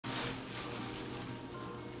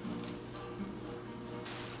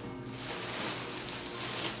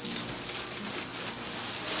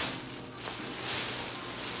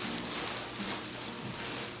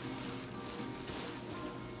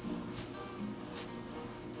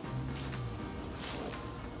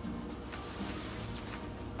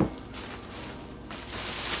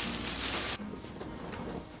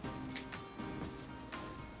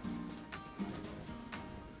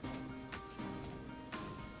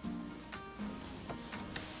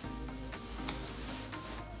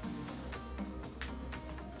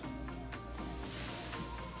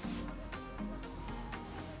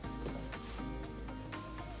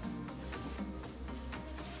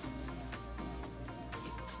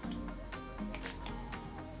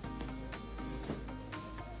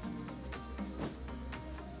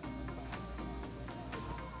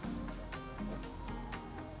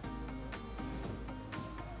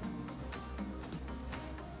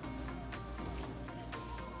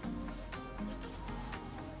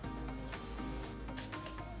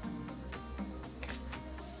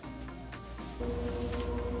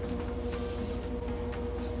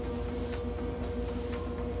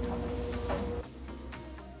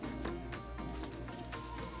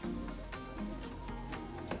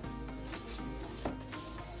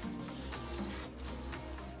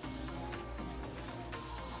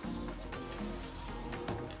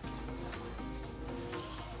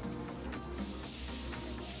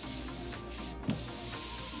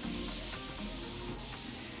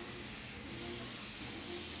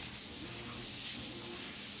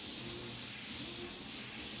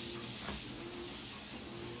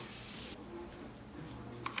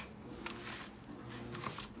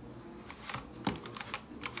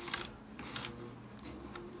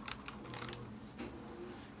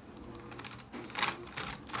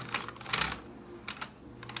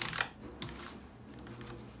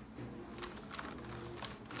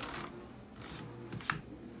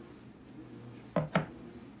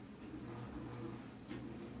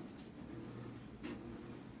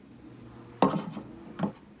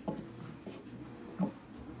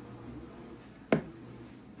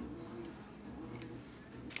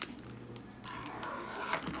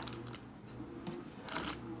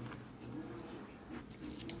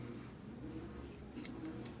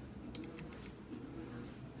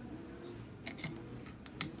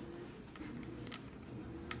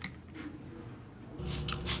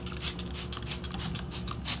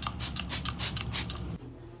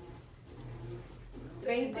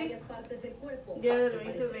Día del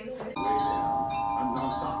 2020. I'm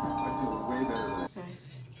non-stop. I feel way better than. Okay.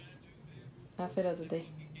 Outfit of the day.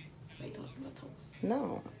 Wait, talking about toes.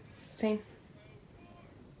 No. Same.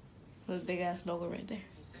 With a big ass logo right there.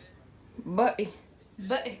 But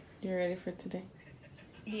you ready for today?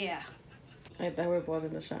 Yeah. I thought we were both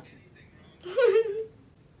in the shop.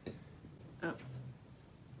 Oh.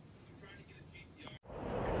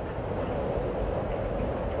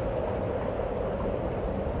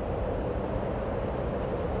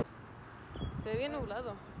 Se ve bien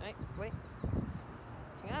nublado. Ay, güey.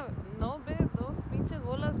 Chinga, no ves dos pinches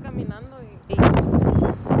bolas caminando y...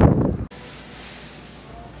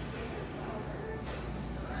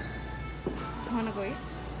 Wanna go eat?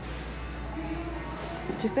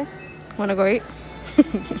 What'd you say? Wanna go eat?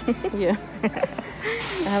 Yeah.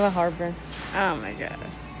 I have a heartburn. Oh my god.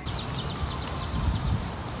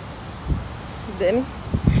 Denny's?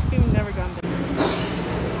 You've never gone there.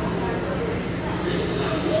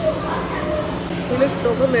 He looks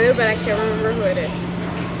so familiar, but I can't remember who it is.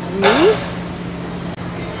 Me?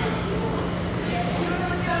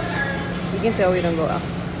 You can tell we don't go out.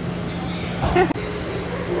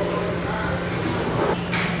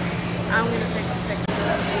 I'm gonna take a picture.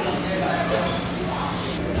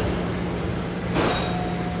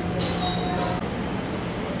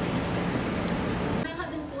 I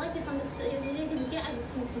have been selected from this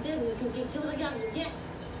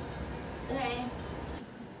okay.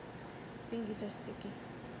 Fingies are sticky.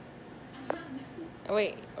 Oh,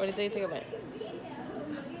 wait, ahorita you take a bite.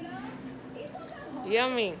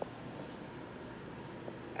 Yummy.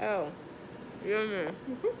 Oh. Yummy.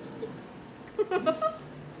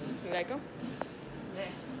 You like them? Yeah.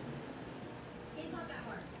 It's not that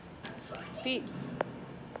hard. Peeps.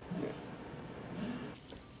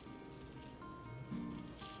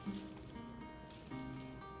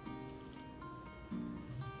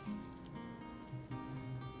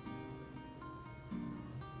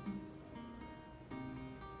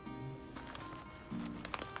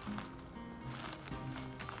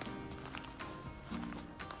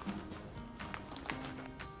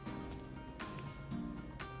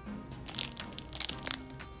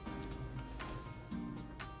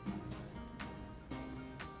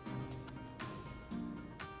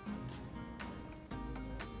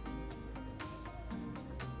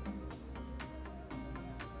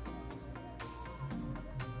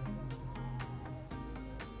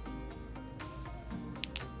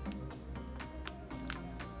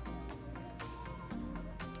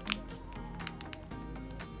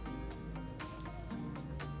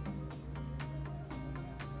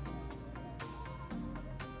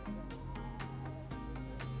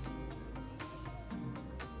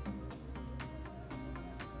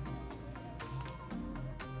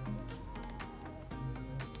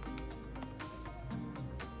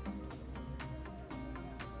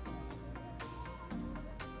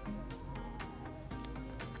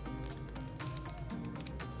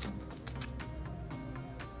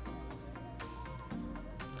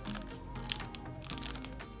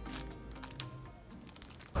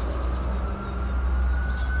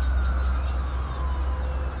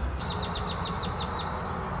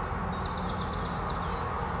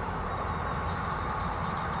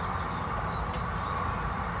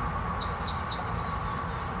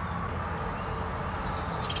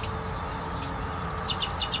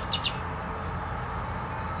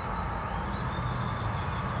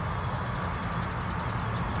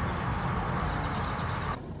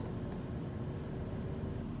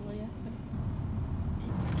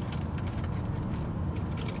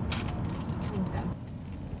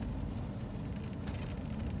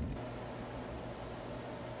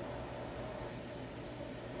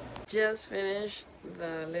 Just finished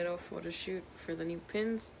the little photo shoot for the new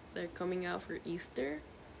pins. They're coming out for Easter.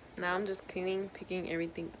 Now I'm just cleaning, picking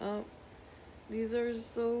everything up. These are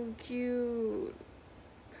so cute.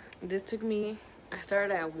 This took me, I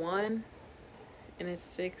started at 1 and it's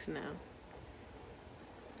 6 now.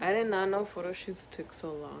 I did not know photo shoots took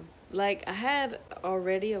so long. Like, I had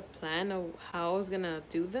already a plan of how I was gonna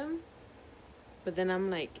do them, but then I'm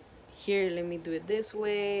like, here, let me do it this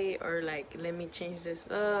way, or like, let me change this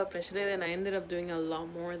up and shit. And I ended up doing a lot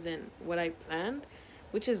more than what I planned,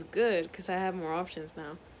 which is good because I have more options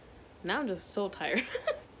now. Now I'm just so tired.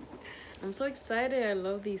 I'm so excited. I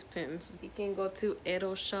love these pins. You can go to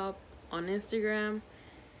ettleshop on Instagram,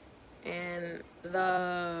 and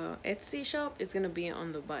the Etsy shop is gonna be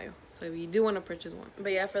on the bio, so if you do want to purchase one.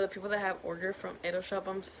 But yeah, for the people that have ordered from ettleshop,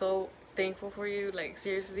 I'm so thankful for you. Like,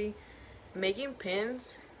 seriously, making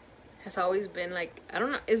pins has always been like, I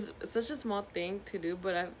don't know, it's such a small thing to do,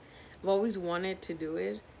 but I've always wanted to do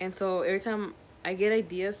it. And so every time I get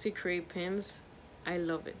ideas to create pins, I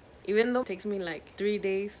love it. Even though it takes me like 3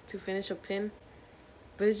 days to finish a pin,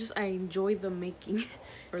 but it's just I enjoy the making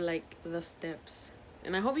or like the steps.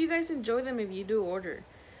 And I hope you guys enjoy them if you do order.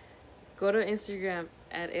 Go to Instagram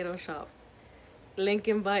at ettleshop. Link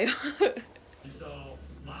in bio. So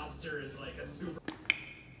lobster is like a super